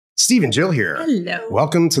Steve and Jill here. Hello.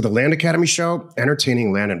 Welcome to the Land Academy Show,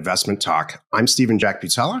 entertaining land investment talk. I'm Stephen Jack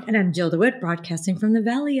Butella. And I'm Jill DeWitt, broadcasting from the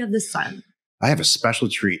Valley of the Sun. I have a special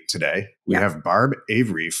treat today. We have Barb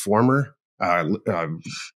Avery, former current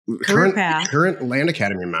Land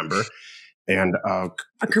Academy member, and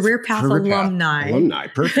a Career Path alumni. Alumni,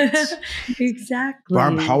 perfect. Exactly.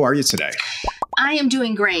 Barb, how are you today? I am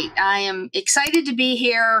doing great. I am excited to be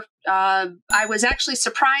here. I was actually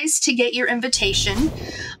surprised to get your invitation,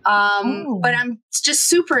 but I'm just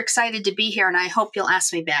super excited to be here, and I hope you'll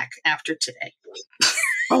ask me back after today.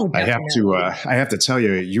 I have to tell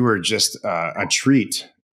you, you were just a treat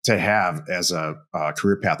to have as a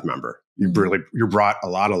Career Path member. You you brought a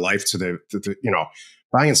lot of life to the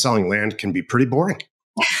buying and selling land can be pretty boring.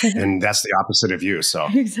 And that's the opposite of you. So,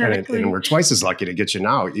 exactly. and we're twice as lucky to get you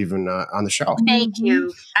now, even on the show. Thank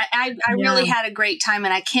you. I really had a great time,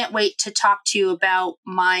 and I can't wait to talk to you about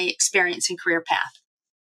my experience in Career Path.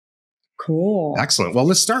 Cool. Excellent. Well,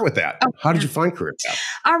 let's start with that. How did you find Career Path?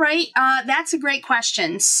 All right. That's a great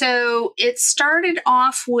question. So it started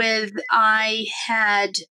off with I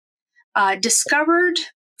had discovered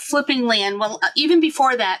flipping land. Well, even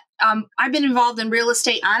before that, I've been involved in real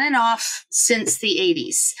estate on and off since the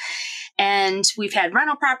 80s. And we've had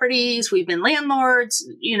rental properties, we've been landlords,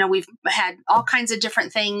 we've had all kinds of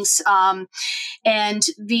different things. And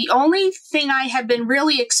the only thing I have been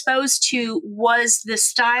really exposed to was the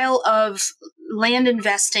style of land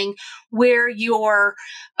investing where you're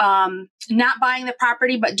not buying the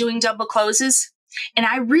property, but doing double closes. And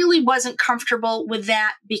I really wasn't comfortable with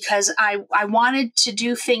that because I wanted to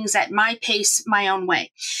do things at my pace, my own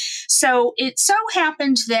way. So it so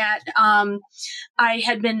happened that I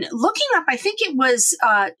had been looking up, I think it was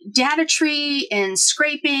data tree and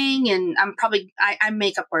scraping, and I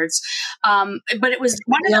make up words. But it was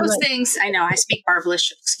one of those things. I know I speak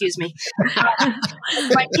Barblish, excuse me.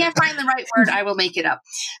 If I can't find the right word, I will make it up.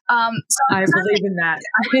 So I believe in that.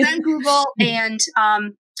 I was on Google, and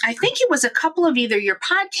I think it was a couple of either your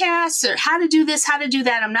podcasts or how to do this, how to do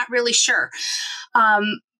that. I'm not really sure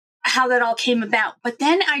how that all came about. But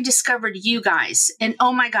then I discovered you guys. And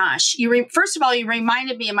oh my gosh, first of all, you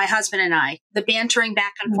reminded me of my husband and I, the bantering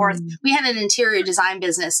back and forth. We had an interior design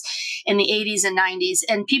business in the 80s and 90s.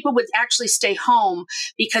 And people would actually stay home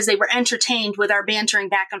because they were entertained with our bantering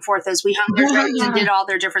back and forth as we hung their dresses and did all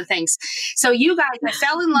their different things. So you guys, I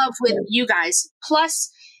fell in love with you guys. Plus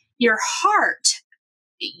your heart.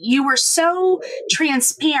 You were so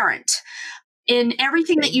transparent in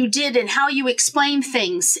everything that you did and how you explained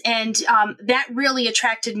things. And that really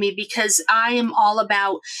attracted me because I am all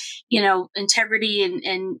about, integrity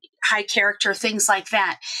and high character, things like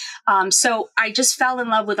that. So I just fell in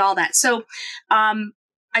love with all that. So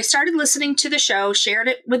I started listening to the show, shared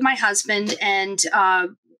it with my husband, and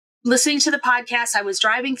listening to the podcast. I was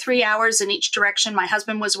driving 3 hours in each direction. My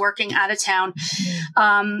husband was working out of town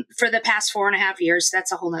for the past 4.5 years.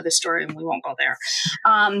 That's a whole nother story, and we won't go there.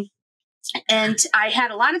 And I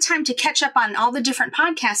had a lot of time to catch up on all the different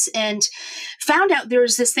podcasts and found out there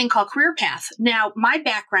was this thing called Career Path. Now, my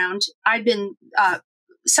background, I've been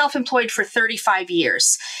self-employed for 35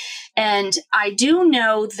 years. And I do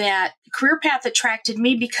know that Career Path attracted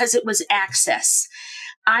me because it was access.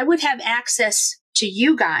 I would have access to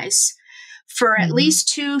you guys for at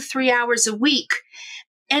least 2-3 hours a week.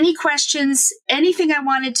 Any questions, anything I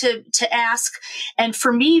wanted to ask. And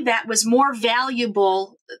for me, that was more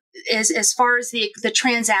valuable as far as the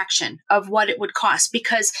transaction of what it would cost.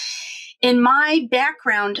 Because in my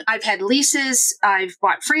background, I've had leases, I've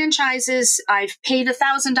bought franchises, I've paid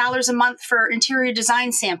 $1,000 a month for interior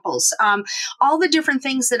design samples, all the different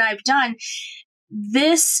things that I've done.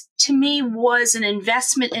 This, to me, was an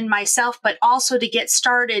investment in myself, but also to get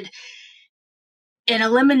started and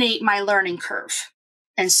eliminate my learning curve.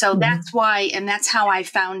 And so that's why, and that's how I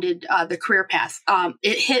founded the Career Path.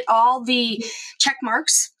 It hit all the check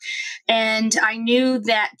marks. And I knew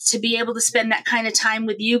that to be able to spend that kind of time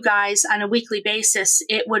with you guys on a weekly basis,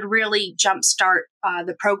 it would really jumpstart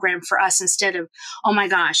the program for us instead of, oh my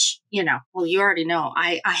gosh, well, you already know,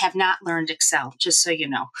 I have not learned Excel, just so you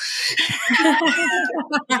know.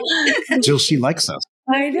 Jill, she likes us.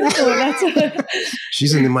 I know.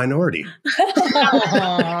 She's in the minority.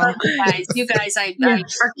 You guys, our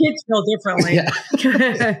kids feel differently.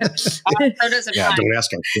 So does it. Yeah, don't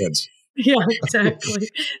ask our kids. Yeah, exactly.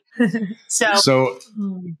 So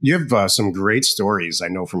you have some great stories, I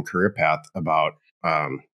know, from Career Path about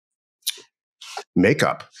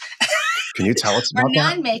makeup. Can you tell us about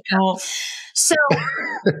that? Non-makeup. So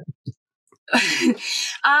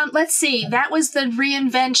Let's see. That was the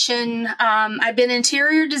reinvention. I've been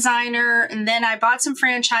interior designer, and then I bought some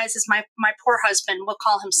franchises. My poor husband, we'll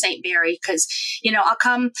call him Saint Barry, because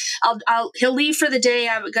he'll leave for the day.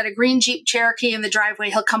 I've got a green Jeep Cherokee in the driveway.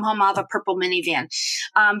 He'll come home. I'll have a purple minivan.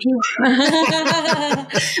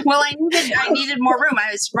 Well, I needed more room.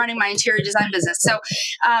 I was running my interior design business, so.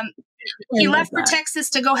 He left for Texas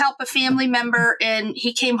to go help a family member, and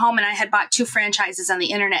he came home, and I had bought 2 franchises on the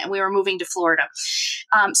internet, and we were moving to Florida.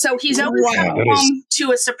 So he's always home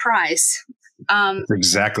to a surprise. It's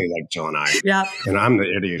exactly like Jill and I. Yeah. And I'm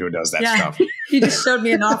the idiot who does that stuff. He just showed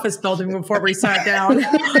me an office building before we sat down.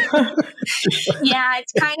 Yeah,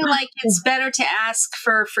 it's kind of like it's better to ask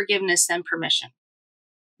for forgiveness than permission.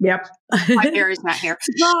 Yep. My Barry's not here.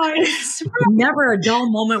 Surprise. Never a dull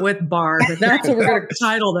moment with Barb. That's what we're going to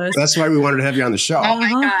title this. That's why we wanted to have you on the show. Oh my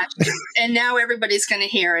gosh. And now everybody's going to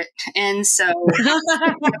hear it. And so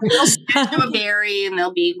they'll speak to a Barry and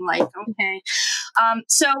they'll be like, okay.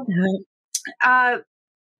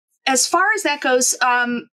 As far as that goes,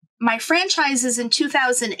 my franchises in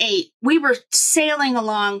 2008, we were sailing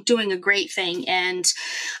along doing a great thing. And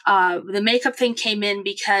the makeup thing came in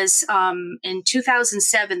because in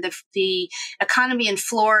 2007, the economy in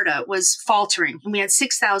Florida was faltering. And we had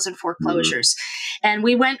 6,000 foreclosures. And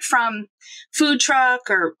we went from food truck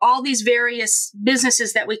or all these various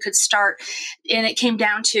businesses that we could start. And it came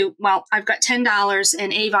down to, well, I've got $10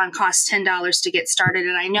 and Avon costs $10 to get started.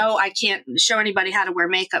 And I know I can't show anybody how to wear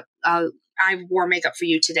makeup. I wore makeup for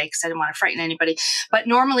you today because I didn't want to frighten anybody. But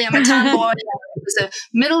normally I'm a tomboy. I was a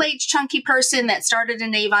middle-aged, chunky person that started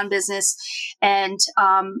an Avon business, and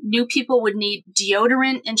new people would need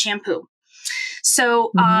deodorant and shampoo.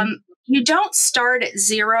 So you don't start at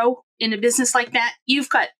zero in a business like that. You've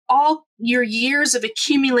got all your years of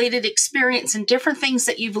accumulated experience and different things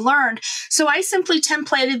that you've learned. So I simply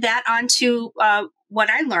templated that onto what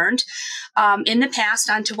I learned in the past,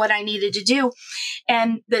 onto what I needed to do.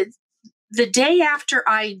 And the day after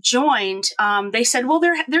I joined, they said, well,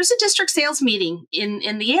 there's a district sales meeting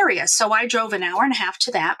in the area. So I drove an hour and a half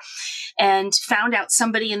to that and found out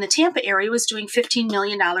somebody in the Tampa area was doing $15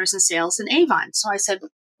 million in sales in Avon. So I said,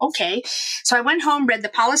 okay. So I went home, read the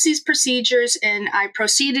policies, procedures, and I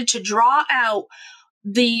proceeded to draw out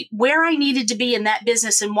where I needed to be in that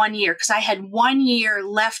business in 1 year, because I had 1 year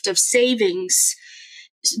left of savings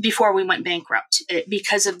before we went bankrupt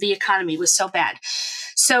because of the economy was so bad.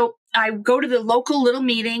 So I go to the local little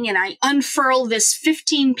meeting and I unfurl this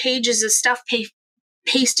 15 pages of stuff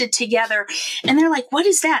pasted together. And they're like, what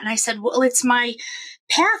is that? And I said, well, it's my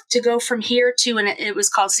path to go from here to, and it was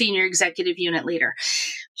called Senior Executive Unit Leader,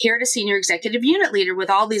 here to Senior Executive Unit Leader,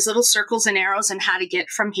 with all these little circles and arrows and how to get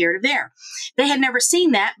from here to there. They had never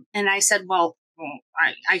seen that. And I said, well,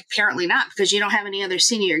 I apparently not, because you don't have any other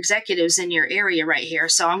senior executives in your area right here.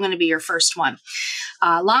 So I'm going to be your first one.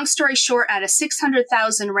 Long story short, out of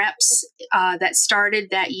 600,000 reps that started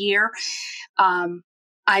that year,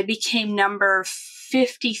 I became number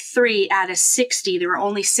 53 out of 60. There were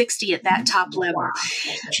only 60 at that top level.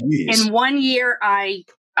 Jeez. In 1 year, I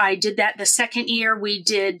did that. The second year, we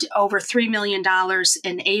did over $3 million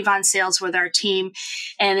in Avon sales with our team.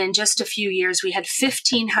 And in just a few years, we had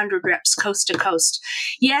 1,500 reps coast to coast.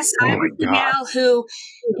 Yes, I'm the gal who,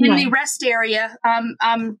 in the rest area,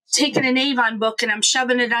 I'm taking an Avon book and I'm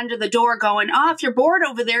shoving it under the door going, oh, if you're bored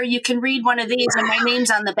over there, you can read one of these and my name's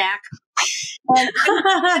on the back. And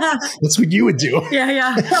that's what you would do.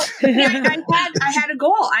 Yeah. I had a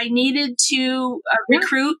goal. I needed to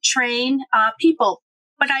recruit, train people.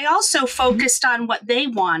 But I also focused on what they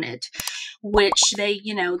wanted, which they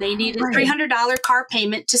needed a $300 car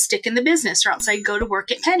payment to stick in the business, or else I'd go to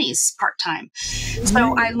work at Penny's part-time.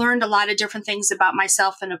 So I learned a lot of different things about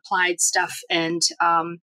myself and applied stuff. And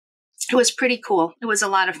it was pretty cool. It was a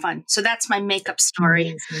lot of fun. So that's my makeup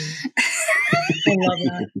story. I love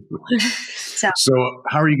that. So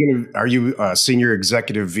how are you a senior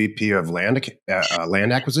executive VP of land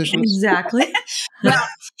acquisition? Exactly. Well,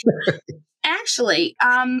 actually,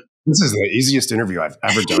 this is the easiest interview I've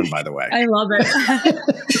ever done, by the way. I love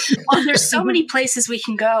it. Well, there's so many places we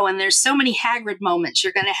can go, and there's so many Hagrid moments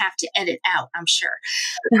you're going to have to edit out, I'm sure.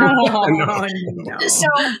 No. So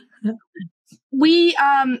we,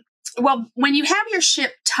 Well, when you have your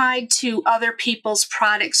ship tied to other people's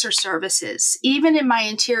products or services, even in my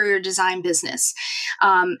interior design business,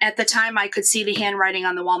 at the time I could see the handwriting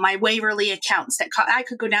on the wall, my Waverly accounts that I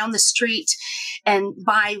could go down the street and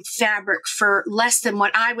buy fabric for less than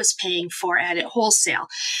what I was paying for at it wholesale.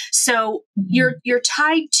 So you're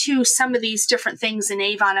tied to some of these different things in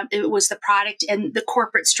Avon. It was the product and the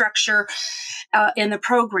corporate structure in the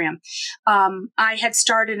program. I had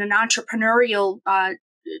started an entrepreneurial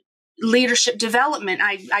leadership development.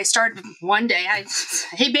 I started one day.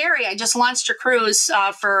 Hey, Barry, I just launched a cruise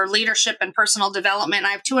for leadership and personal development. I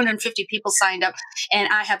have 250 people signed up,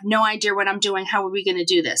 and I have no idea what I'm doing. How are we going to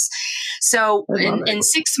do this? So in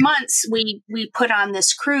 6 months, we put on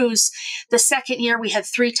this cruise. The second year, we had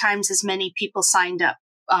 3 times as many people signed up.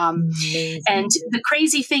 And the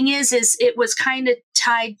crazy thing is it was kind of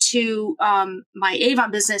tied to my Avon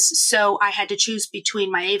business. So I had to choose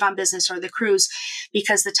between my Avon business or the cruise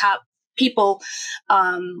because the top people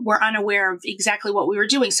were unaware of exactly what we were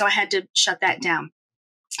doing. So I had to shut that down.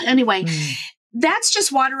 Anyway, that's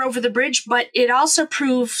just water over the bridge, but it also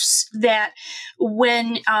proves that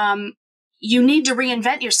when you need to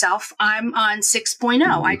reinvent yourself. I'm on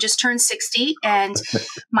 6.0. I just turned 60, and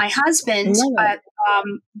my husband,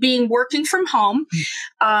 being working from home,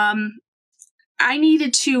 I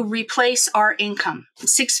needed to replace our income,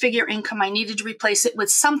 6-figure income. I needed to replace it with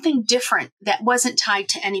something different that wasn't tied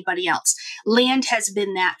to anybody else. Land has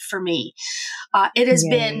been that for me. It has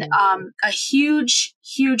been a huge,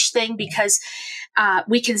 huge thing because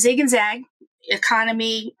we can zig and zag.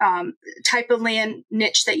 Economy, type of land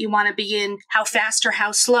niche that you want to be in, how fast or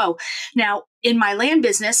how slow. Now, in my land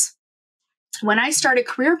business, when I started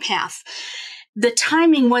Career Path, the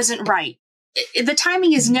timing wasn't right. The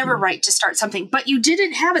timing is never right to start something, but you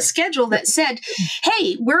didn't have a schedule that said,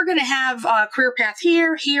 hey, we're going to have a Career Path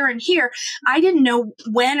here, here, and here. I didn't know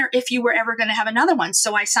when or if you were ever going to have another one.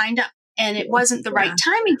 So I signed up. And it wasn't the right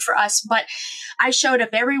timing for us, but I showed up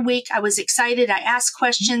every week. I was excited. I asked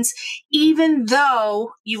questions, even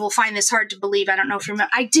though you will find this hard to believe. I don't know if you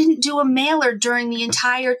remember. I didn't do a mailer during the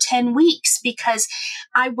entire 10 weeks because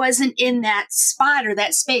I wasn't in that spot or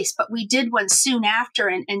that space, but we did one soon after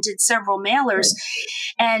and did several mailers.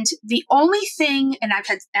 And the only thing, and I've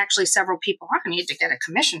had actually several people, I need to get a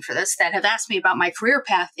commission for this, that have asked me about my Career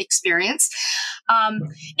Path experience.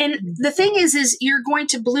 And the thing is you're going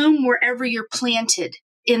to bloom wherever you're planted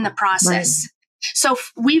in the process. Right. So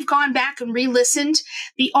we've gone back and re-listened.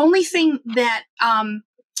 The only thing that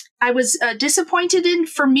I was disappointed in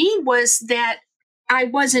for me was that I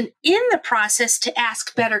wasn't in the process to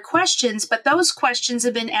ask better questions, but those questions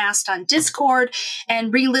have been asked on Discord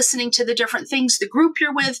and re-listening to the different things the group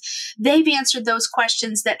you're with. They've answered those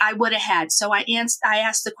questions that I would have had. So I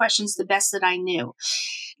asked the questions the best that I knew.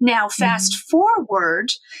 Now, fast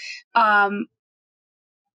forward,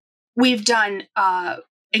 we've done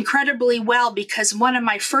incredibly well because one of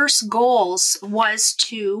my first goals was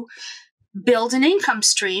to build an income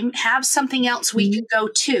stream, have something else we could go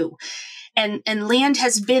to. And land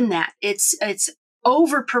has been that. It's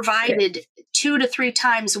over provided 2 to 3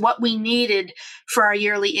 times what we needed for our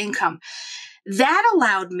yearly income. That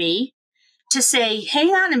allowed me to say, hang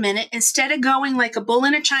on a minute, instead of going like a bull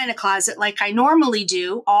in a china closet, like I normally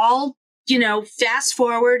do, all, fast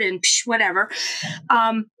forward and whatever,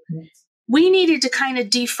 we needed to kind of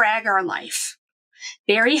defrag our life.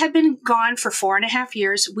 Barry had been gone for 4.5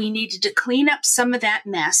 years. We needed to clean up some of that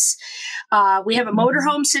mess. We have a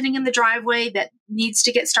motorhome sitting in the driveway that needs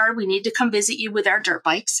to get started. We need to come visit you with our dirt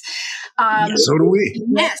bikes. So do we.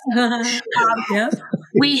 Yes.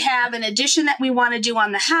 We have an addition that we want to do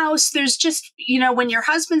on the house. There's just, when your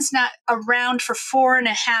husband's not around for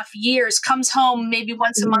 4.5 years, comes home maybe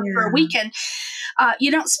once a month for a weekend,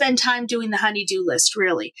 you don't spend time doing the honey-do list,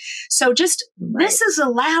 really. So just this has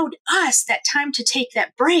allowed us that time to take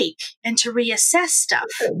that break and to reassess stuff.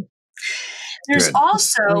 There's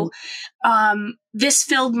also, this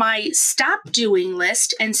filled my stop doing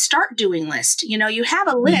list and start doing list. You have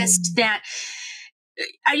a list that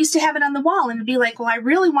I used to have it on the wall and it'd be like, well, I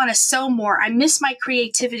really want to sew more. I miss my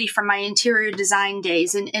creativity from my interior design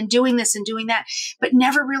days and doing this and doing that, but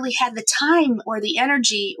never really had the time or the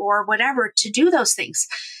energy or whatever to do those things.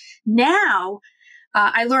 Now,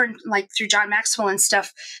 I learned through John Maxwell and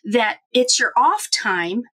stuff that it's your off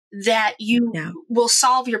time that you will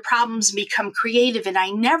solve your problems and become creative. And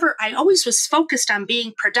I always was focused on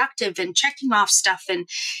being productive and checking off stuff and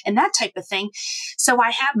that type of thing. So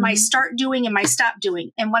I have my start doing and my stop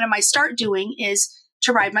doing. And one of my start doing is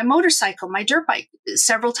to ride my motorcycle, my dirt bike,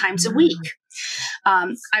 several times a week.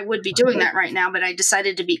 I would be doing that right now, but I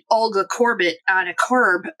decided to be Olga Corbett on a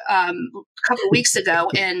curb a couple of weeks ago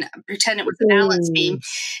and pretend it was a balance beam.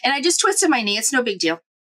 And I just twisted my knee. It's no big deal.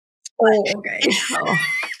 Oh, okay.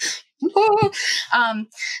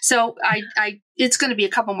 So it's going to be a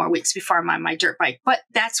couple more weeks before I'm on my dirt bike, but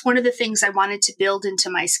that's one of the things I wanted to build into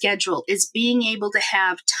my schedule is being able to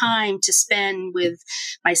have time to spend with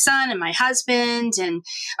my son and my husband and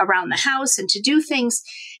around the house and to do things.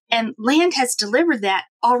 And land has delivered that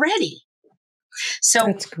already. So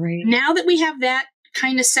that's great. Now that we have that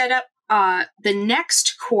kind of set up, the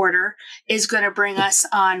next quarter is going to bring us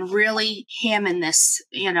on really hamming this,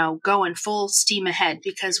 going full steam ahead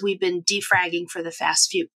because we've been defragging for the past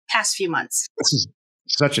few months. This is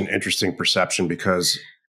such an interesting perception because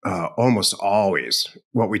almost always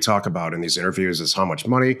what we talk about in these interviews is how much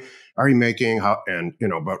money are you making?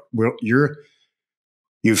 But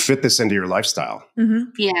you fit this into your lifestyle. Mm-hmm.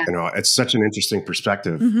 Yeah. It's such an interesting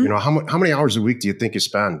perspective. Mm-hmm. How many hours a week do you think you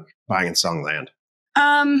spend buying and selling land?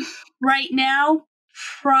 Right now,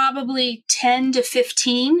 probably 10 to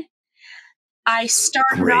 15. I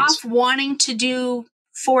started off wanting to do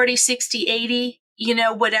 40, 60, 80,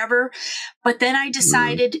 whatever. But then I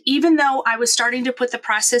decided, even though I was starting to put the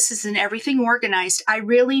processes and everything organized, I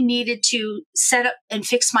really needed to set up and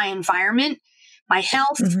fix my environment, my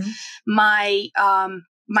health, my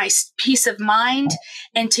peace of mind,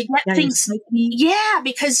 and to get things. Yeah,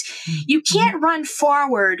 because you can't run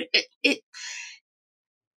forward.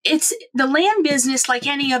 It's the land business like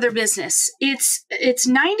any other business. It's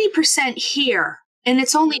 90% here and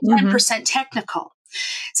it's only 10% technical.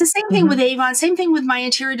 It's the same thing with Avon, same thing with my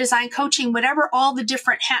interior design coaching, whatever, all the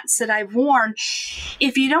different hats that I've worn.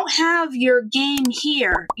 If you don't have your game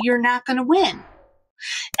here, you're not going to win.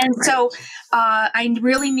 And so I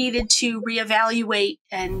really needed to reevaluate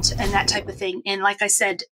and that type of thing. And like I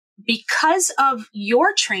said, because of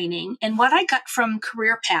your training and what I got from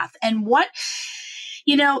Career Path and what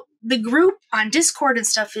the group on Discord and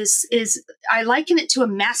stuff is I liken it to a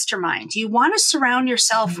mastermind. You want to surround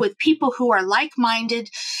yourself with people who are like-minded.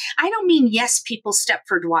 I don't mean yes people,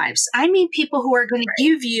 Stepford wives. I mean people who are going to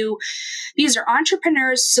give you, these are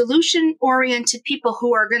entrepreneurs, solution-oriented people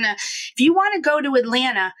who are going to, if you want to go to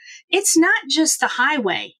Atlanta, it's not just the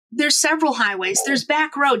highway. There's several highways. There's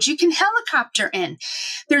back roads. You can helicopter in.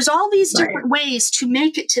 There's all these different ways to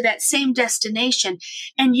make it to that same destination.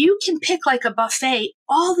 And you can pick like a buffet,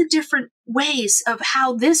 all the different ways of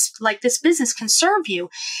how this business can serve you.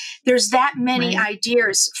 There's that many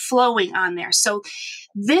ideas flowing on there. So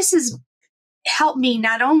this has helped me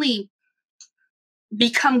not only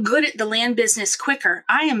become good at the land business quicker.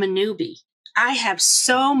 I am a newbie. I have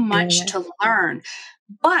so much to learn.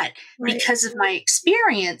 But because of my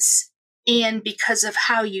experience and because of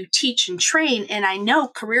how you teach and train, and I know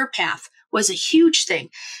Career Path was a huge thing,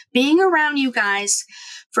 being around you guys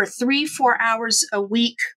for 3-4 hours a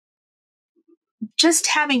week, just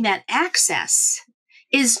having that access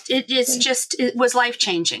it was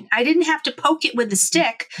life-changing. I didn't have to poke it with a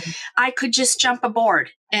stick. I could just jump aboard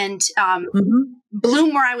and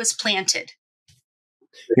bloom where I was planted.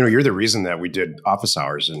 You're the reason that we did office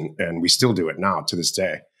hours and we still do it now to this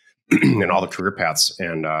day and all the career paths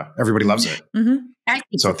and everybody loves it.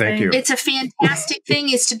 So thank you. It's a fantastic thing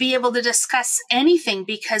is to be able to discuss anything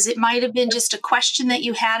because it might have been just a question that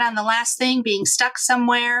you had on the last thing, being stuck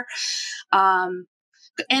somewhere. And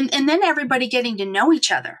then everybody getting to know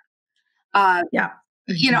each other.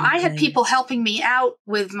 I had people helping me out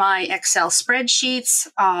with my Excel spreadsheets,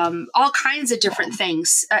 all kinds of different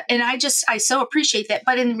things. And I so appreciate that.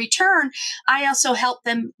 But in return, I also help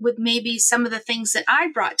them with maybe some of the things that I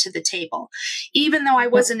brought to the table. Even though I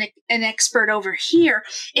wasn't an expert over here,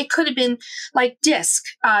 it could have been like DISC,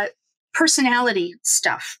 personality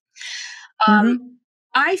stuff.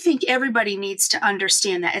 I think everybody needs to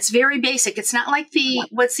understand that. It's very basic. It's not like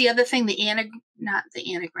what's the other thing? Not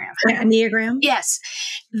the anagram. Enneagram? Yes.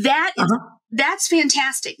 That's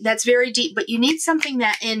fantastic. That's very deep, but you need something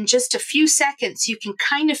that in just a few seconds, you can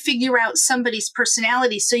kind of figure out somebody's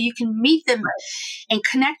personality so you can meet them and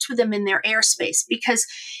connect with them in their airspace. Because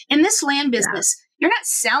in this land business, you're not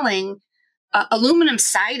selling aluminum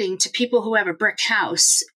siding to people who have a brick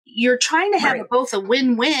house. You're trying to have both a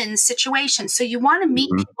win-win situation. So you want to meet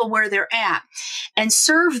people where they're at and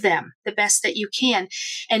serve them the best that you can.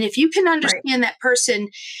 And if you can understand that person,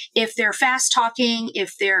 if they're fast talking,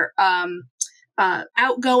 if they're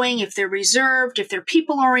outgoing, if they're reserved, if they're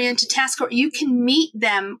people-oriented, task-oriented, you can meet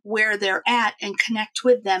them where they're at and connect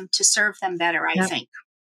with them to serve them better, I think.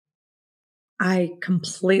 I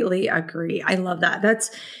completely agree. I love that.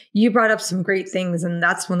 You brought up some great things. And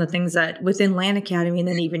that's one of the things that within Land Academy and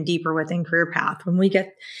then even deeper within Career Path, when we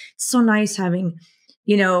get so nice having,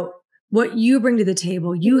 what you bring to the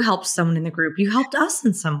table, you helped someone in the group. You helped us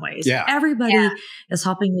in some ways. Yeah. Everybody is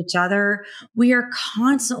helping each other. We are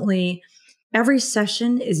constantly, every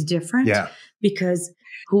session is different because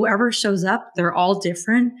whoever shows up, they're all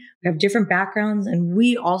different. We have different backgrounds, and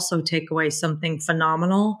we also take away something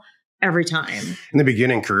phenomenal every time. In the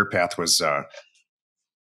beginning, Career Path was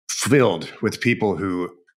filled with people who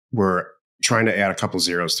were trying to add a couple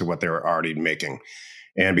zeros to what they were already making.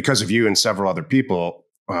 And because of you and several other people,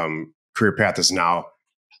 Career Path is now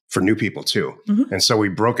for new people too. Mm-hmm. And so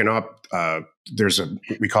we've broken up.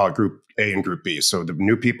 We call it Group A and Group B. So the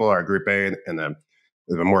new people are Group A, and the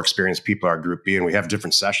more experienced people are Group B. And we have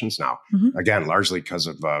different sessions now. Mm-hmm. Again, largely because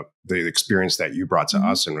of the experience that you brought to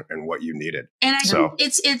us and what you needed. And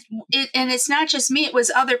it's not just me; it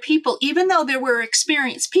was other people. Even though there were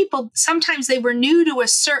experienced people, sometimes they were new to a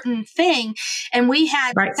certain thing, and we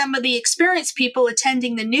had some of the experienced people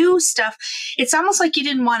attending the new stuff. It's almost like you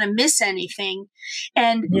didn't want to miss anything.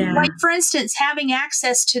 And like, for instance, having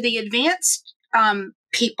access to the advanced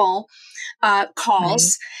people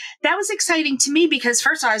calls, that was exciting to me because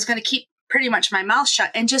first of all, I was going to keep pretty much my mouth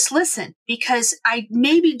shut and just listen, because I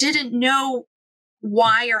maybe didn't know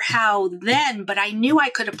why or how then, but I knew I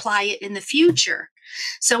could apply it in the future.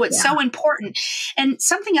 So it's so important. And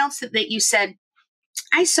something else that you said,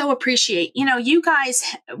 I so appreciate, you guys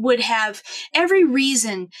would have every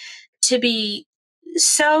reason to be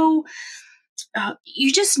so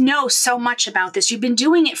you just know so much about this. You've been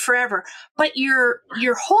doing it forever, but your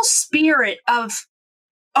whole spirit of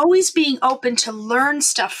always being open to learn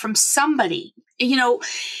stuff from somebody, you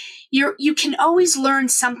can always learn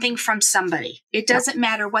something from somebody. It doesn't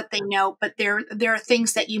matter what they know, but there are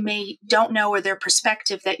things that you don't know, or their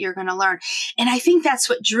perspective that you're going to learn. And I think that's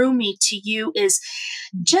what drew me to you, is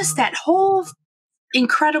just that whole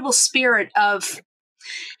incredible spirit of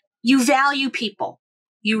you value people.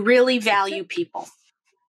 You really value people.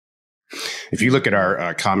 If you look at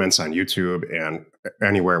our comments on YouTube and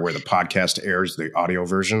anywhere where the podcast airs, the audio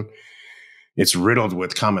version, it's riddled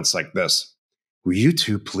with comments like this. Will you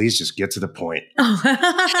two please just get to the point?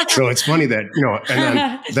 So it's funny that,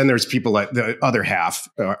 and then there's people like the other half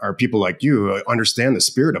are people like you who understand the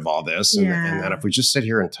spirit of all this. And then if we just sit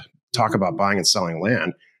here and talk about buying and selling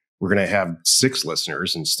land, we're going to have 6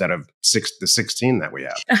 listeners instead of the 16 that we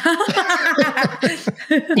have. So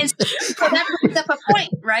that brings up a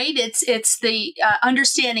point, right? It's the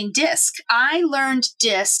understanding DISC. I learned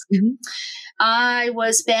DISC. Mm-hmm. I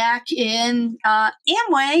was back in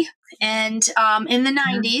Amway and in the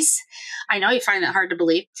 90s. I know you find that hard to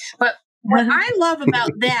believe, but what I love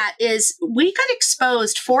about that is we got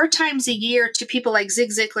exposed 4 times a year to people like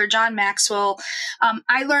Zig Ziglar, John Maxwell.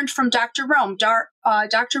 I learned from Dr. Rome.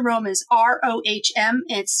 Dr. Rome is ROHM.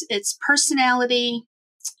 It's personality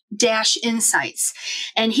 -insights.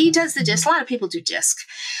 And he does the DISC. A lot of people do DISC.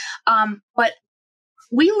 But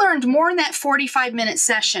we learned more in that 45-minute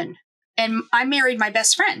session. And I married my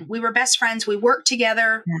best friend. We were best friends. We worked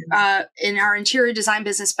together in our interior design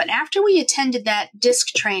business. But after we attended that DISC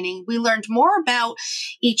training, we learned more about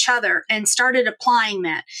each other and started applying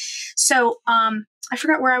that. So I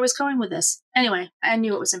forgot where I was going with this. Anyway, I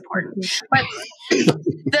knew it was important. But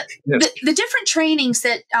the different trainings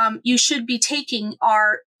that you should be taking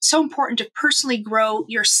are so important to personally grow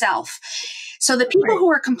yourself. So the people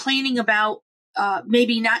who are complaining about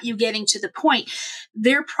maybe not you getting to the point,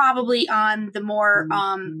 they're probably on the more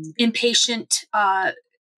impatient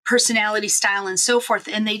personality style and so forth,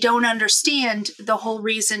 and they don't understand the whole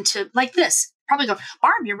reason to, like this, probably go,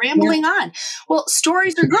 Barb, you're rambling on. Well,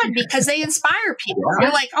 stories are good because they inspire people. Yeah.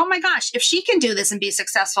 They're like, oh my gosh, if she can do this and be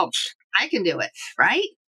successful, I can do it, right?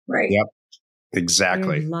 Right. Yep.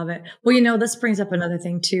 Exactly. I love it. Well, this brings up another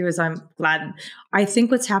thing too, is I'm glad. I think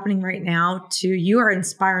what's happening right now too, you are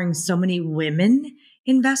inspiring so many women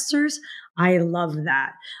investors. I love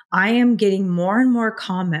that. I am getting more and more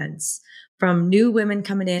comments from new women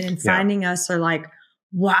coming in and finding us are like,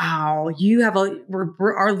 wow, you have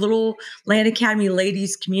our little Land Academy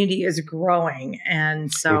ladies community is growing.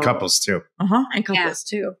 And so. And couples too. And couples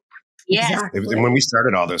too. Yeah. Exactly. And when we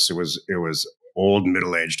started all this, it was old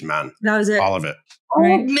middle-aged men. That was it. All of it.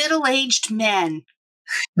 Old middle-aged men.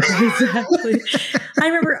 Exactly.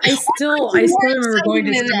 I still remember going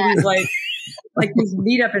to somebody's like, like these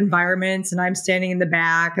meetup environments, and I'm standing in the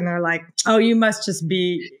back, and they're like, "Oh,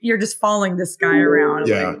 you're just following this guy around."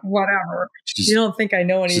 I'm like, whatever. You don't think I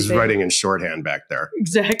know anything? She's writing in shorthand back there.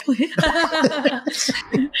 Exactly. That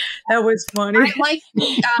was funny. I like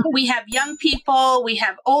we have young people, we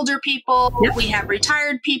have older people, we have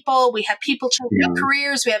retired people, we have people changing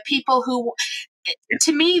careers, we have people who.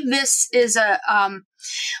 To me, this is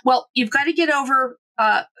you've got to get over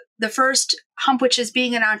the first hump, which is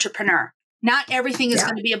being an entrepreneur. Not everything is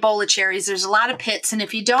going to be a bowl of cherries. There's a lot of pits. And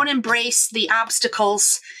if you don't embrace the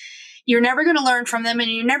obstacles, you're never going to learn from them, and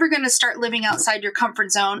you're never going to start living outside your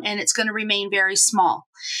comfort zone, and it's going to remain very small.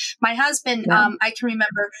 My husband, I can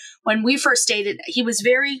remember when we first dated, he was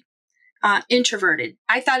very introverted.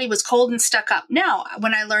 I thought he was cold and stuck up. No,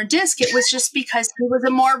 when I learned DISC, it was just because he was a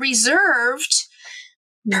more reserved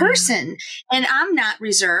person, and I'm not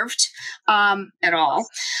reserved at all.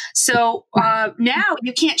 So now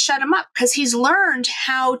you can't shut him up because he's learned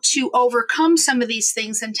how to overcome some of these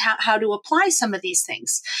things and how to apply some of these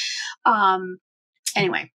things.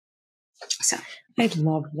 Anyway, so I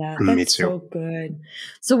love that. Me That's too. so good.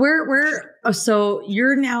 So so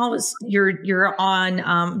you're now you're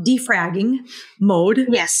on defragging mode.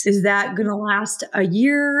 Yes. Is that going to last a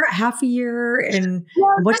year, half a year, and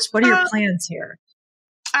what are your plans here?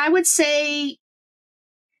 I would say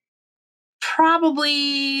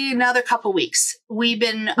probably another couple weeks. We've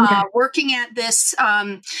been working at this.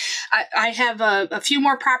 I have a few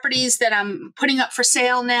more properties that I'm putting up for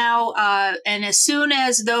sale now. And as soon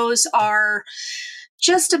as those are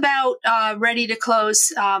just about ready to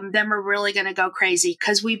close, then we're really going to go crazy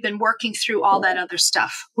because we've been working through all that other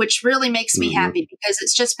stuff, which really makes me happy because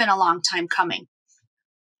it's just been a long time coming.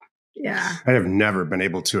 Yeah. I have never been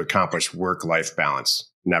able to accomplish work-life balance.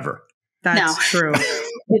 Never. That's true.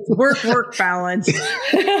 It's work balance.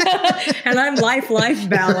 And I'm life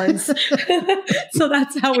balance. So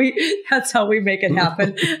that's how we make it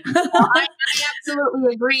happen. I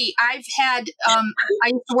absolutely agree. I've had, I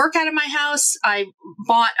used to work out of my house. I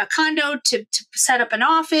bought a condo to set up an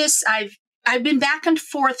office. I've been back and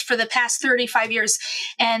forth for the past 35 years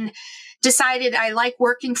and decided I like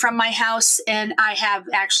working from my house, and I have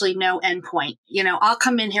actually no endpoint. You know, I'll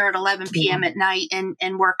come in here at 11 p.m. at night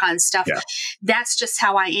and work on stuff. Yeah. That's just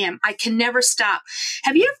how I am. I can never stop.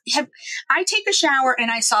 I take a shower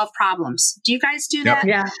and I solve problems. Do you guys do that?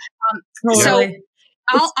 Yeah. So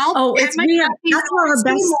that's our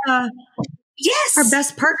best. Yes, our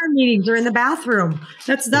best partner meetings are in the bathroom.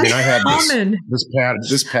 That's I have common. This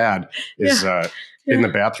pad is in the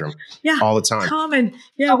bathroom all the time. Common.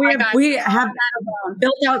 Yeah, we have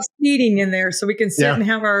built out seating in there so we can sit and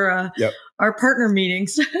have our partner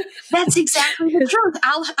meetings. That's exactly the truth.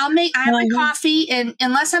 I have my coffee, and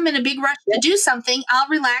unless I'm in a big rush to do something, I'll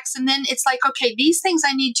relax, and then it's like, okay, these things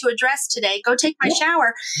I need to address today. Go take my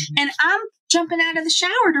shower, and I'm jumping out of the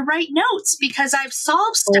shower to write notes because I've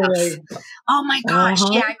solved stuff. Oh my gosh.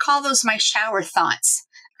 Yeah, I call those my shower thoughts.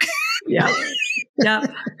 Yeah.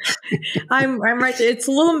 I'm right. It's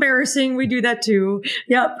a little embarrassing. We do that too.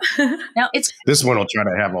 Yep. No, this one will try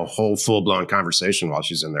to have a whole full-blown conversation while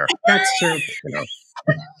she's in there. That's true. You know.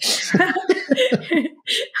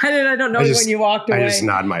 I don't know when you walked away. I just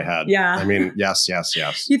nod my head. Yeah. I mean, yes.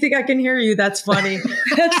 You think I can hear you? That's funny.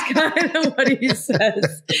 That's kind of what he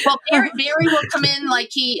says. Well, Barry will come in like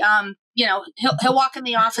he'll walk in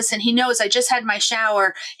the office and he knows I just had my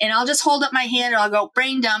shower, and I'll just hold up my hand and I'll go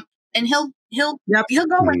brain dump, and he'll go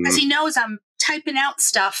because he knows I'm typing out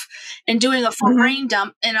stuff and doing a full brain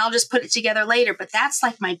dump, and I'll just put it together later. But that's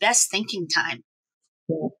like my best thinking time.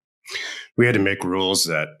 Yeah. We had to make rules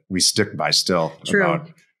that we stick by still. True. About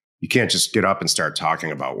you can't just get up and start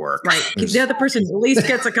talking about work. Right. The other person at least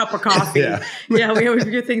gets a cup of coffee. Yeah, we always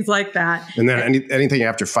do things like that. And then anything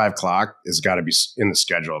after 5 o'clock has got to be in the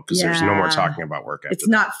schedule because there's no more talking about work after It's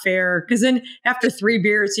not fair because then after 3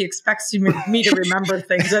 beers, he expects me to remember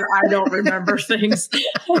things and I don't remember things.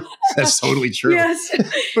 That's totally true. Yes.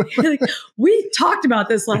 Like, we talked about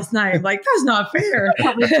this last night. I'm like, that's not fair. I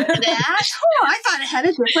thought it had a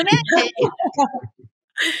different ending.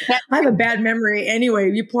 I have a bad memory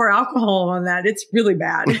anyway. You pour alcohol on that, it's really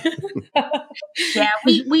bad. Yeah,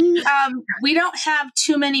 we don't have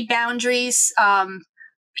too many boundaries.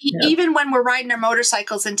 Even when we're riding our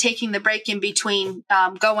motorcycles and taking the break in between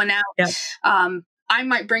going out, I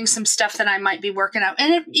might bring some stuff that I might be working out,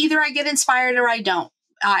 and either I get inspired or I don't.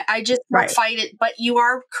 I just don't fight it. But you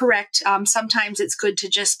are correct. Sometimes it's good to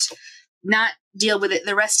just not deal with it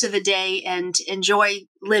the rest of the day and enjoy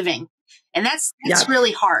living. And that's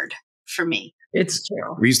really hard for me. It's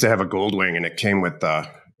true. We used to have a Goldwing, and it came with the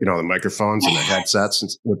microphones and the headsets and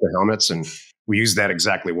with the helmets, and We used that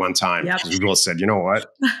exactly one time. Yep. We both said, you know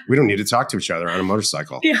what? We don't need to talk to each other on a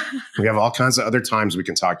motorcycle. Yeah. We have all kinds of other times we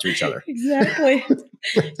can talk to each other. Exactly.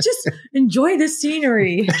 Just enjoy the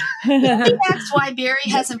scenery. I think that's why Barry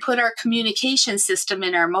hasn't put our communication system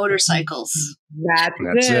in our motorcycles. That's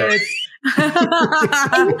it.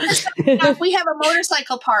 We have a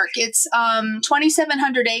motorcycle park. It's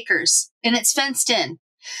 2,700 acres and it's fenced in.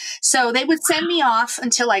 So they would send me off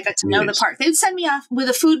until I got to know the park. They'd send me off with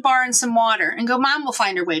a food bar and some water and go, Mom will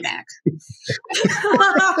find her way back.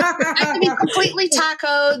 I could be completely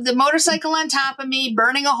tacoed, the motorcycle on top of me,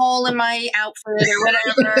 burning a hole in my outfit or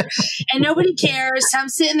whatever. And nobody cares. I'm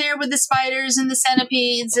sitting there with the spiders and the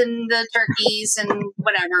centipedes and the turkeys and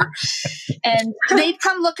whatever. And they'd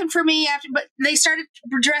come looking for me after, but they started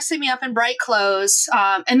dressing me up in bright clothes.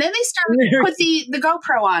 And then they started to put the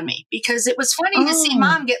GoPro on me because it was funny to see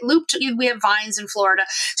Mom get looped. We have vines in Florida.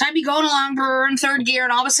 So I'd be going along in third gear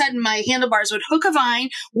and all of a sudden my handlebars would hook a vine.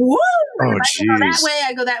 Woo! I go that way,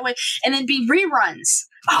 I go that way. And then be reruns.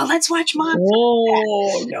 Oh, let's watch Mom.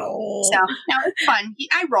 Oh, no. So, no, it's fun.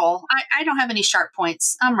 I roll. I don't have any sharp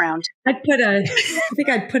points. I'm round. I think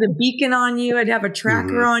I'd put a beacon on you. I'd have a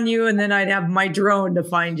tracker on you, and then I'd have my drone to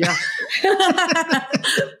find you. No,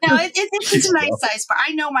 it's a nice size, but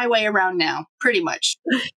I know my way around now, pretty much.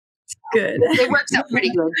 Good. It works out pretty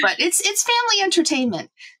good, but it's family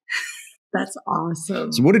entertainment. That's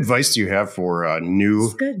awesome. So what advice do you have for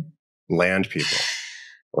new land people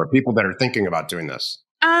or people that are thinking about doing this?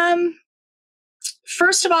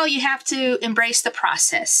 First of all, you have to embrace the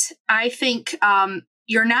process. I think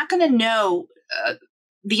you're not going to know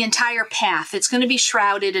the entire path. It's going to be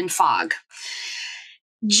shrouded in fog.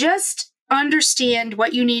 Just understand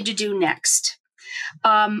what you need to do next.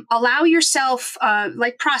 Allow yourself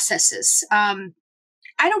like processes. I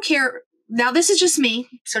don't care. Now, this is just me,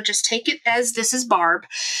 so just take it as this is Barb.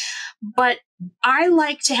 But I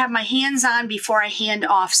like to have my hands on before I hand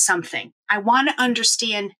off something. I want to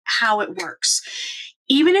understand how it works.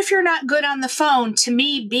 Even if you're not good on the phone, to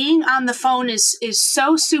me, being on the phone is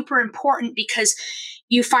so super important because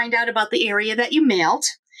you find out about the area that you mailed.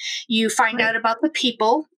 You find out about the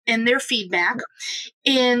people and their feedback.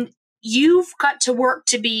 And you've got to work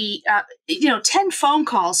to be, 10 phone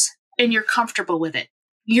calls and you're comfortable with it.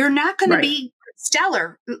 You're not going to be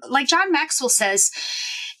stellar. Like John Maxwell says,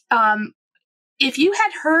 if you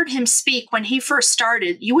had heard him speak when he first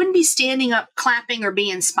started, you wouldn't be standing up, clapping, or be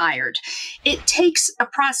inspired. It takes a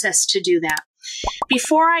process to do that.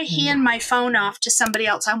 Before I hand my phone off to somebody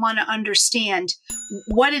else, I want to understand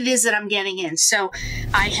what it is that I'm getting in. So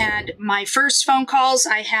I had my first phone calls.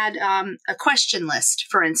 I had a question list,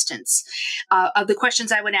 for instance, of the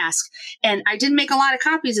questions I would ask. And I didn't make a lot of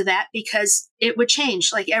copies of that because it would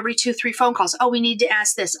change like every 2-3 phone calls. Oh, we need to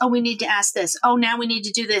ask this. Oh, we need to ask this. Oh, now we need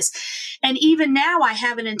to do this. And even now I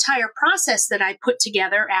have an entire process that I put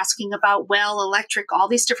together asking about well, electric, all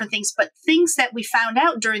these different things, but things that we found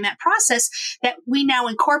out during that process that we now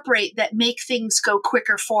incorporate that make things go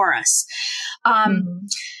quicker for us.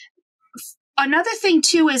 Another thing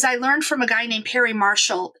too, is I learned from a guy named Perry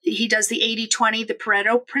Marshall. He does the 80-20, the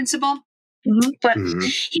Pareto principle. But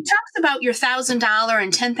he talks about your $1,000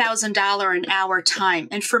 and $10,000 an hour time.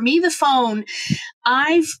 And for me, the phone,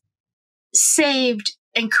 I've saved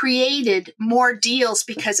and created more deals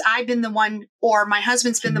because I've been the one, or my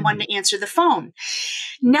husband's been the one to answer the phone.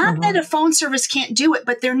 Not that a phone service can't do it,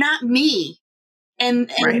 but they're not me.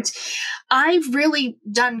 And I've really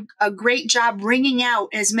done a great job ringing out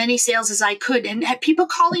as many sales as I could and had people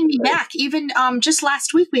calling me back. Even just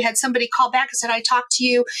last week, we had somebody call back and said, I talked to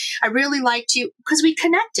you. I really liked you because we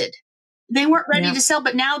connected. They weren't ready to sell,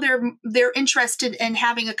 but now they're interested in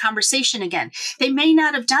having a conversation again. They may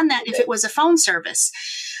not have done that if it was a phone service.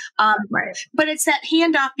 But it's that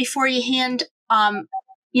handoff before you hands on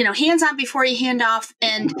before you hand off,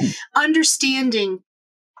 and understanding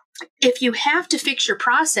if you have to fix your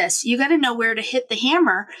process, you got to know where to hit the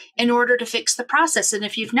hammer in order to fix the process. And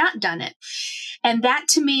if you've not done it, and that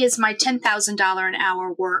to me is my $10,000 an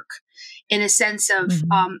hour work in a sense of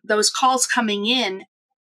those calls coming in.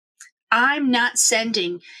 I'm not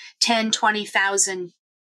sending 10, 20,000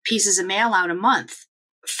 pieces of mail out a month,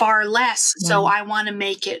 far less. So I want to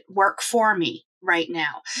make it work for me right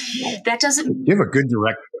now. That doesn't. You have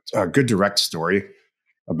a good direct story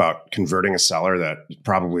about converting a seller that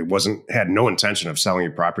probably had no intention of selling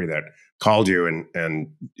you property, that called you and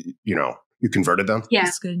you converted them. Yeah.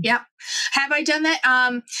 That's good. Yep. Have I done that?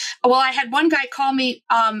 Well, I had one guy call me,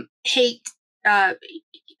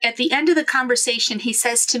 at the end of the conversation, he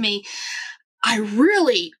says to me, I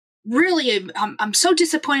really really, I'm so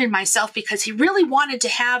disappointed in myself because he really wanted to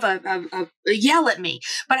have a yell at me,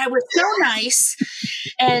 but I was so nice,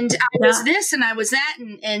 and I was this and I was that,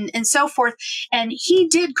 and so forth. And he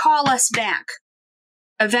did call us back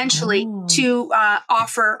eventually to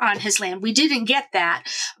offer on his land. We didn't get that,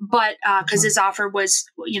 but because his offer was,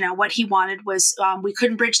 what he wanted was, we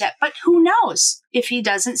couldn't bridge that. But who knows if he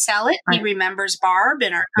doesn't sell it? He remembers Barb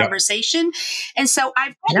and our conversation. And so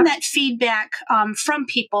I've gotten that feedback from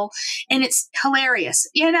people, and it's hilarious.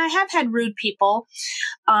 And I have had rude people,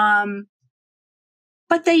 but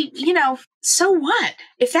they, so what?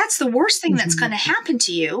 If that's the worst thing that's going to happen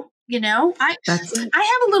to you, I have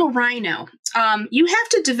a little rhino. You have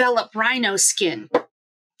to develop rhino skin,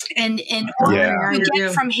 and you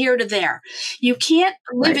get from here to there. You can't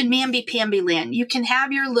live in mamby-pamby land. You can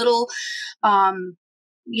have your little,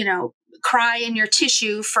 cry in your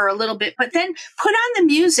tissue for a little bit, but then put on the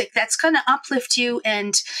music that's going to uplift you.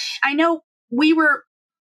 And I know we were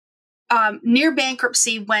near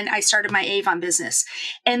bankruptcy when I started my Avon business.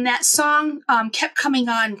 And that song kept coming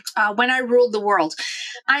on, When I Ruled the World.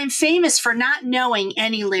 I am famous for not knowing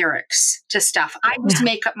any lyrics to stuff. I just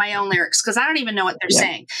make up my own lyrics because I don't even know what they're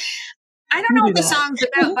saying. I don't know what the song's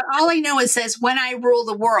about, but all I know is it says, when I rule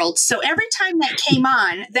the world. So every time that came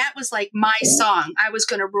on, that was like my song. I was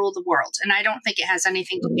going to rule the world. And I don't think it has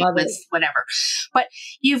anything to do with whatever. But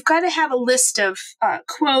you've got to have a list of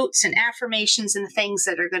quotes and affirmations and things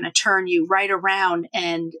that are going to turn you right around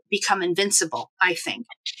and become invincible, I think.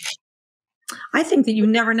 I think that you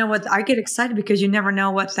never know I get excited because you never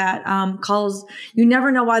know what that calls. You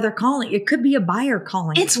never know why they're calling. It could be a buyer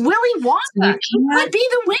calling. It's Willy Wonka. So it could be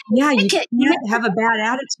the winning ticket. You can't have a bad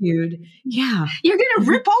attitude. Yeah. You're going to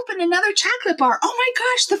rip open another chocolate bar. Oh my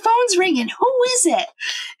gosh, the phone's ringing. Who is it?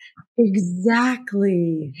 This.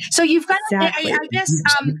 So you've got to, I guess,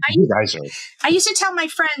 I used to tell my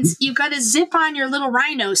friends, you've got to zip on your little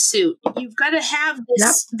rhino suit. You've got to have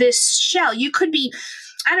this shell. You could be,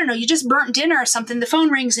 I don't know, you just burnt dinner or something. The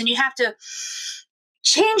phone rings and you have to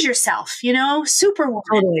change yourself, Superwoman.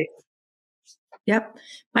 Totally. Yep.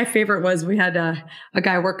 My favorite was we had a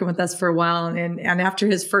guy working with us for a while. And after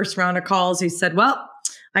his first round of calls, he said, well,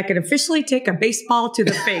 I can officially take a baseball to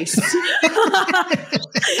the face. It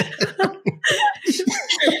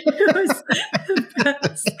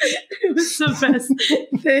was the best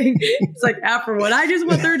thing. It's like, after what I just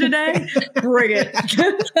went through today, bring it.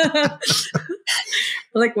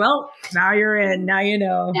 Like, well, now you're in. Now you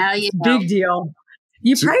know. Now you know. Big deal.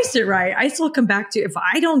 You priced it right. I still come back to, if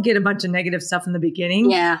I don't get a bunch of negative stuff in the beginning,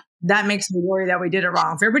 that makes me worry that we did it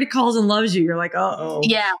wrong. If everybody calls and loves you, you're like, uh-oh.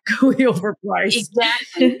 Yeah. We overpriced.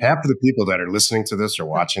 Exactly. Half of the people that are listening to this or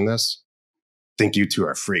watching this think you two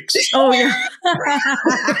are freaks. Oh, yeah.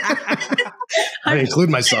 I include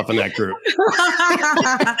myself in that group.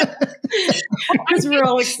 Because we're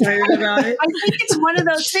all excited about it. I think it's one of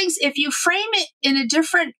those things, if you frame it in a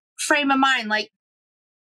different frame of mind, like,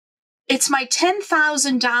 it's my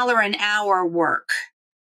 $10,000 an hour work.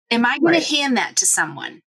 Am I going to hand that to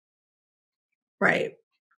someone? Right.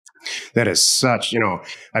 That is such,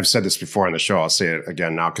 I've said this before on the show. I'll say it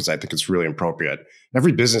again now because I think it's really appropriate.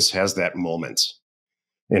 Every business has that moment.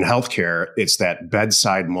 In healthcare, it's that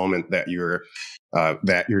bedside moment that you're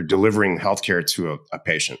delivering healthcare to a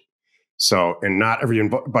patient. So, and not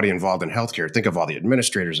everybody involved in healthcare, think of all the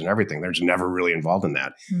administrators and everything. They're just never really involved in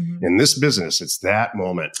that. Mm-hmm. In this business, it's that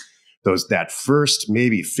moment. That first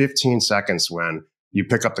maybe 15 seconds when you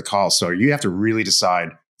pick up the call. So you have to really decide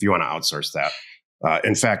if you want to outsource that.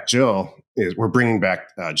 In fact, we're bringing back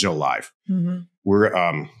Jill live.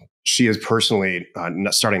 Mm-hmm. She is personally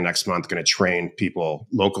starting next month going to train people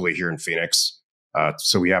locally here in Phoenix.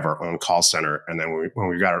 So we have our own call center, and then when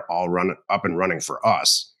we got it all up and running for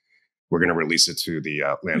us, we're going to release it to the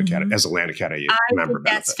Land Academy as a Land Academy member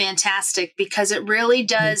benefit. That's fantastic because it really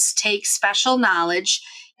does take special knowledge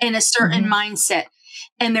and a certain mindset.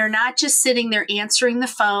 And they're not just sitting there answering the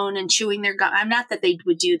phone and chewing their gum. I'm not that they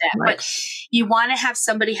would do that, but you want to have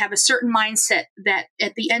somebody have a certain mindset that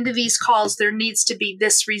at the end of these calls, there needs to be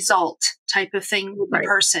this result type of thing with the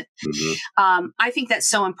person. Mm-hmm. I think that's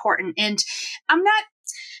so important. And I'm not,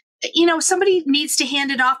 somebody needs to hand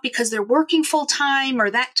it off because they're working full time or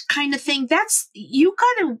that kind of thing. You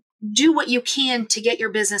got to do what you can to get your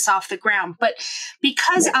business off the ground. But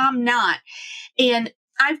because I'm not, and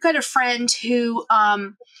I've got a friend who,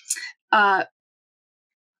 I'm not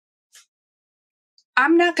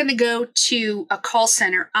going to go to a call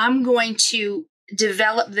center. I'm going to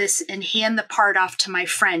develop this and hand the part off to my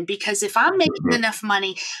friend, because if I'm making enough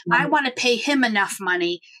money, I want to pay him enough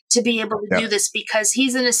money to be able to do this because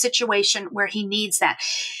he's in a situation where he needs that.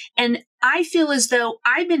 And I feel as though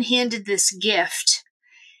I've been handed this gift.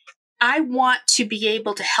 I want to be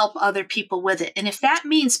able to help other people with it. And if that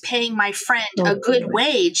means paying my friend a good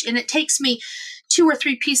wage, and it takes me 2 or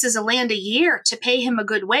 3 pieces of land a year to pay him a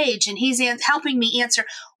good wage, and he's helping me answer,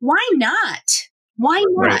 why not? Why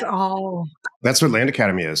not? Right. Oh, that's what Land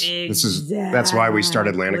Academy is. exactly. That's why we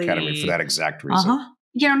started Land Academy, for that exact reason.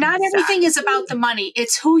 Not everything is about the money.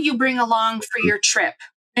 It's who you bring along for your trip.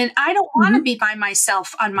 And I don't want to be by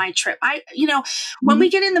myself on my trip. When we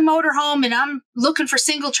get in the motorhome and I'm looking for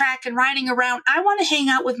single track and riding around, I want to hang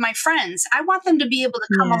out with my friends. I want them to be able to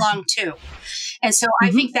come along too. And so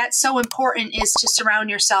I think that's so important, is to surround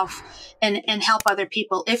yourself and help other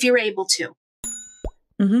people if you're able to.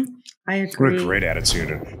 I agree. What a great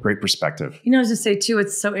attitude and great perspective. I was going to say too,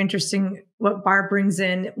 it's so interesting what Barb brings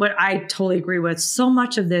in, what I totally agree with. So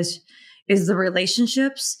much of this is the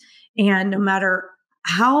relationships, and no matter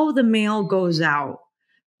how the mail goes out,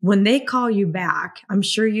 when they call you back, I'm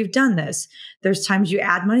sure you've done this. There's times you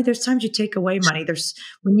add money. There's times you take away money.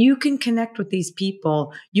 When you can connect with these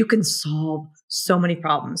people, you can solve so many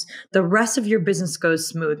problems. The rest of your business goes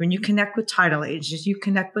smooth. When you connect with title agents, you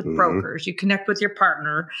connect with brokers, you connect with your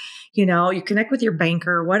partner, you connect with your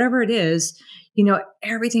banker, whatever it is,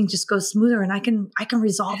 everything just goes smoother, and I can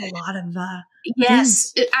resolve a lot of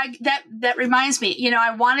yes. That reminds me,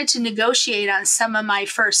 I wanted to negotiate on some of my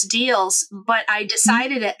first deals, but I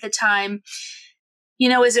decided at the time,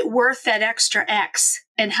 is it worth that extra X?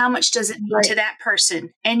 And how much does it mean to that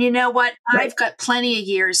person? And you know what? I've got plenty of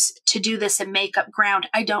years to do this and make up ground.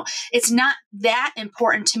 It's not that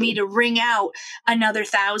important to me to wring out another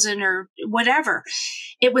 1,000 or whatever.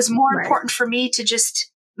 It was more important for me to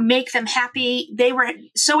just make them happy. They were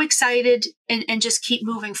so excited, and just keep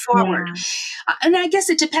moving forward. And I guess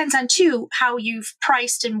it depends on too, how you've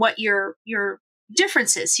priced and what your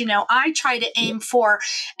difference is. I try to aim for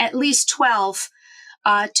at least 12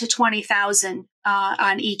 to 20,000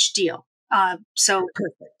 on each deal. So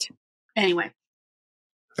perfect. Anyway,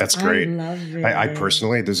 that's great. I love it. I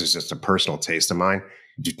personally, this is just a personal taste of mine,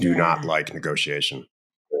 do not like negotiation.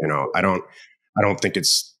 I don't think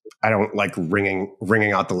I don't like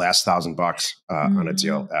ringing out the last $1,000 on a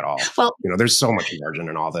deal at all. Well, there's so much margin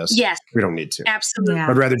in all this. Yes, we don't need to. Absolutely,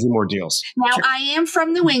 I'd rather do more deals. Now, I am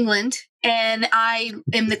from New England, and I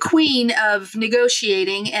am the queen of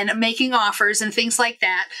negotiating and making offers and things like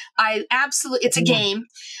that. It's a game,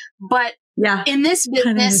 but in this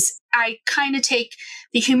business, I kind of take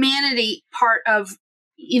the humanity part of,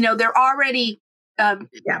 they're already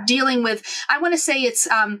dealing with. I want to say it's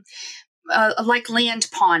like land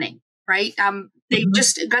pawning, right? They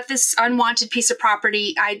just got this unwanted piece of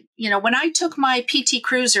property. When I took my PT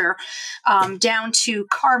Cruiser down to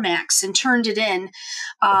CarMax and turned it in,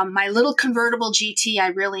 my little convertible GT, I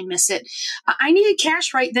really miss it. I needed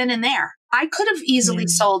cash right then and there. I could have easily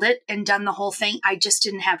sold it and done the whole thing. I just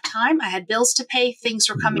didn't have time. I had bills to pay. Things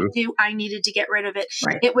were coming due. I needed to get rid of it.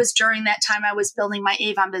 Right. It was during that time I was building my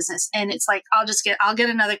Avon business. And it's like, I'll get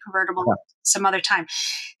another convertible some other time.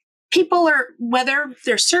 People are, whether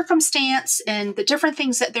their circumstance and the different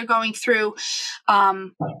things that they're going through,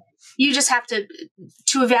 you just have to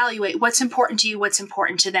evaluate what's important to you, what's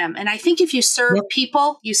important to them. And I think if you serve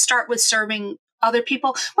people, you start with serving other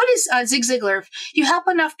people. What is Zig Ziglar? If you help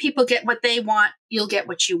enough people get what they want, you'll get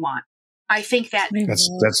what you want. I think that's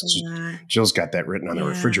Jill's got that written on the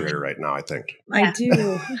refrigerator right now, I think. I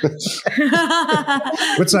do.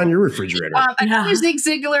 What's on your refrigerator? Another Zig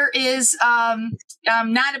Ziglar is I'm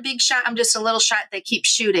not a big shot. I'm just a little shot that keeps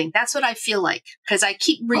shooting. That's what I feel like, because I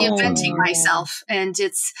keep reinventing myself. And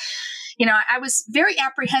it's, I was very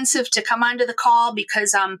apprehensive to come onto the call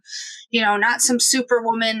because I'm, not some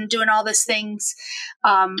superwoman doing all these things.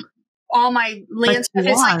 All my land stuff.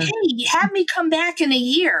 It's like, hey, have me come back in a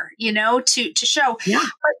year, to show. Yeah.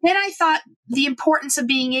 But then I thought the importance of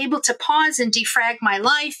being able to pause and defrag my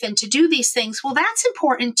life and to do these things. Well, that's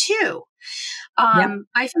important too.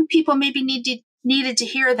 I think people maybe needed to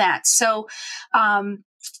hear that. So,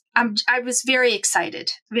 I was very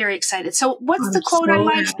excited, very excited. So what's the quote on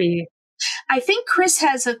my, I think Chris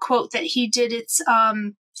has a quote that he did. It's,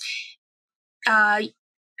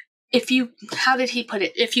 how did he put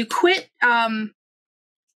it? If you quit,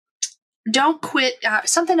 don't quit,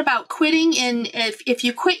 something about quitting. And if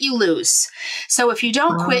you quit, you lose. So if you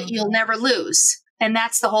don't quit, you'll never lose. And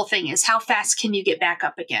that's the whole thing, is how fast can you get back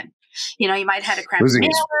up again? You might have had a crappy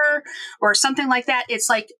mailer or something like that. It's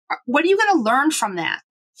like, what are you going to learn from that?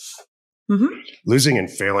 Losing and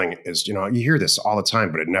failing is, you hear this all the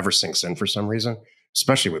time, but it never sinks in for some reason,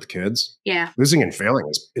 especially with kids. Yeah. Losing and failing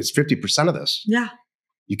is 50% of this. Yeah.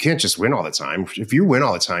 you can't just win all the time. If you win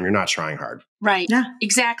all the time, you're not trying hard. Right. Yeah,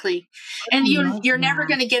 exactly. And you're never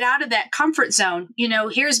going to get out of that comfort zone. You know,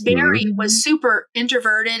 here's Barry was super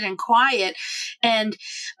introverted and quiet, and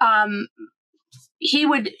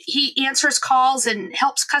he answers calls and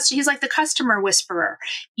helps he's like the customer whisperer.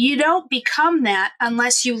 You don't become that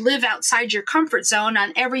unless you live outside your comfort zone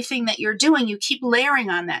on everything that you're doing. You keep layering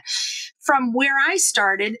on that. From where I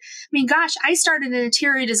started, I mean, gosh, I started an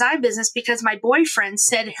interior design business because my boyfriend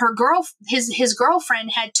said his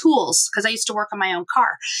girlfriend had tools, because I used to work on my own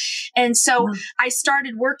car. And so I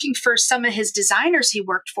started working for some of his designers he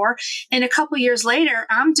worked for. And a couple of years later,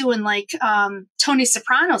 I'm doing like Tony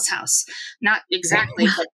Soprano's house. Not exactly,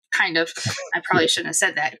 but kind of. I probably shouldn't have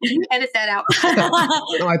said that. Can you edit that out?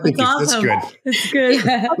 No, I think that's good. It's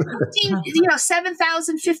good.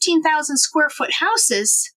 7,000, 15,000 square foot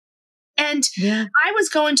houses. And I was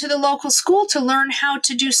going to the local school to learn how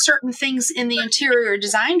to do certain things in the interior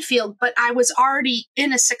design field, but I was already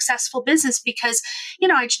in a successful business because,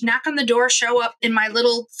 I knock on the door, show up in my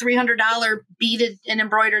little $300 beaded and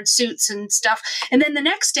embroidered suits and stuff. And then the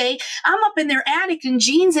next day, I'm up in their attic in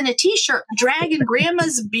jeans and a t-shirt, dragging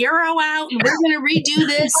grandma's bureau out, and we're going to redo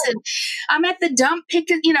this. And I'm at the dump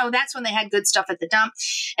picking, that's when they had good stuff at the dump.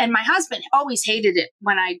 And my husband always hated it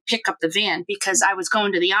when I pick up the van because I was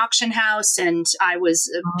going to the auction house. And I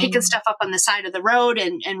was picking stuff up on the side of the road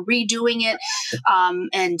and redoing it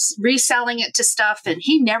and reselling it to stuff. And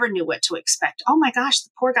he never knew what to expect. Oh my gosh, the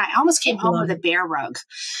poor guy. I almost came home with a bear rug.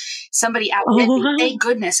 Somebody outdid me. Thank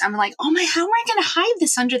goodness. I'm like, oh my, how am I going to hide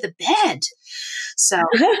this under the bed? So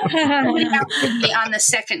somebody outdid me on the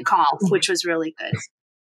second call, which was really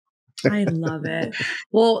good. I love it.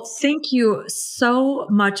 Well, thank you so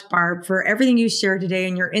much, Barb, for everything you shared today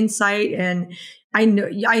and your insight. And I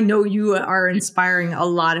know you are inspiring a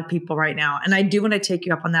lot of people right now. And I do want to take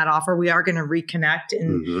you up on that offer. We are going to reconnect.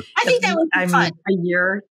 And I think that would be fun. A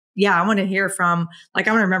year. Yeah. I want to hear from, I want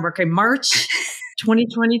to remember, okay, March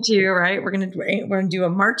 2022, right? We're going to do a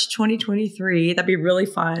March 2023. That'd be really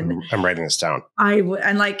fun. I'm writing this down.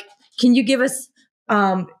 Can you give us,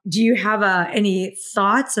 do you have any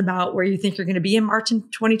thoughts about where you think you're going to be in March in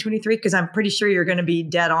 2023? Because I'm pretty sure you're going to be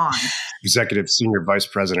dead on. Executive Senior Vice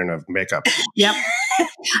President of Makeup. Yep.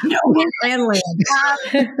 So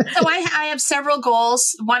I have several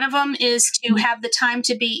goals. One of them is to have the time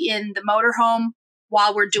to be in the motorhome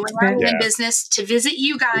while we're doing our own business, to visit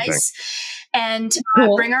you guys and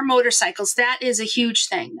bring our motorcycles. That is a huge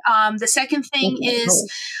thing. The second thing is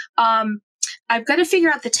I've got to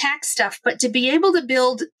figure out the tax stuff, but to be able to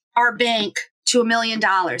build our bank to $1 million,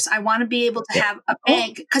 I want to be able to have a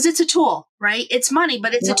bank because it's a tool, right? It's money,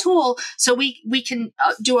 but it's a tool. So we can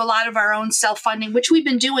do a lot of our own self-funding, which we've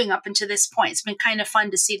been doing up until this point. It's been kind of fun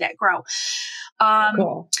to see that grow.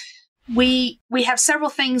 We have several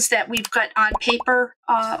things that we've got on paper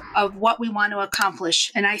of what we want to accomplish.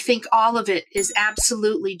 And I think all of it is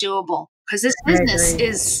absolutely doable because this business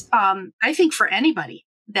is, I think, for anybody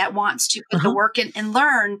that wants to put the work in and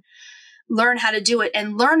learn how to do it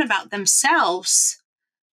and learn about themselves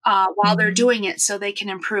while they're doing it so they can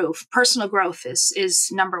improve. Personal growth is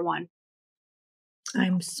number one.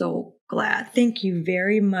 I'm so glad. Thank you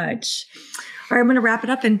very much. All right, I'm going to wrap it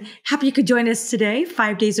up and happy you could join us today.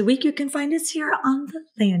 5 days a week, you can find us here on the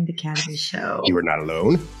Land Academy Show. You are not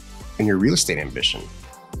alone in your real estate ambition.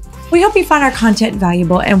 We hope you found our content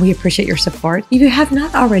valuable and we appreciate your support. If you have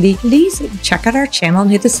not already, please check out our channel and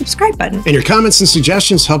hit the subscribe button. And your comments and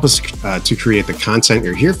suggestions help us to create the content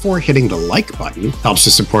you're here for. Hitting the like button helps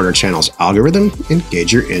to support our channel's algorithm and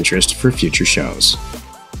gauge your interest for future shows.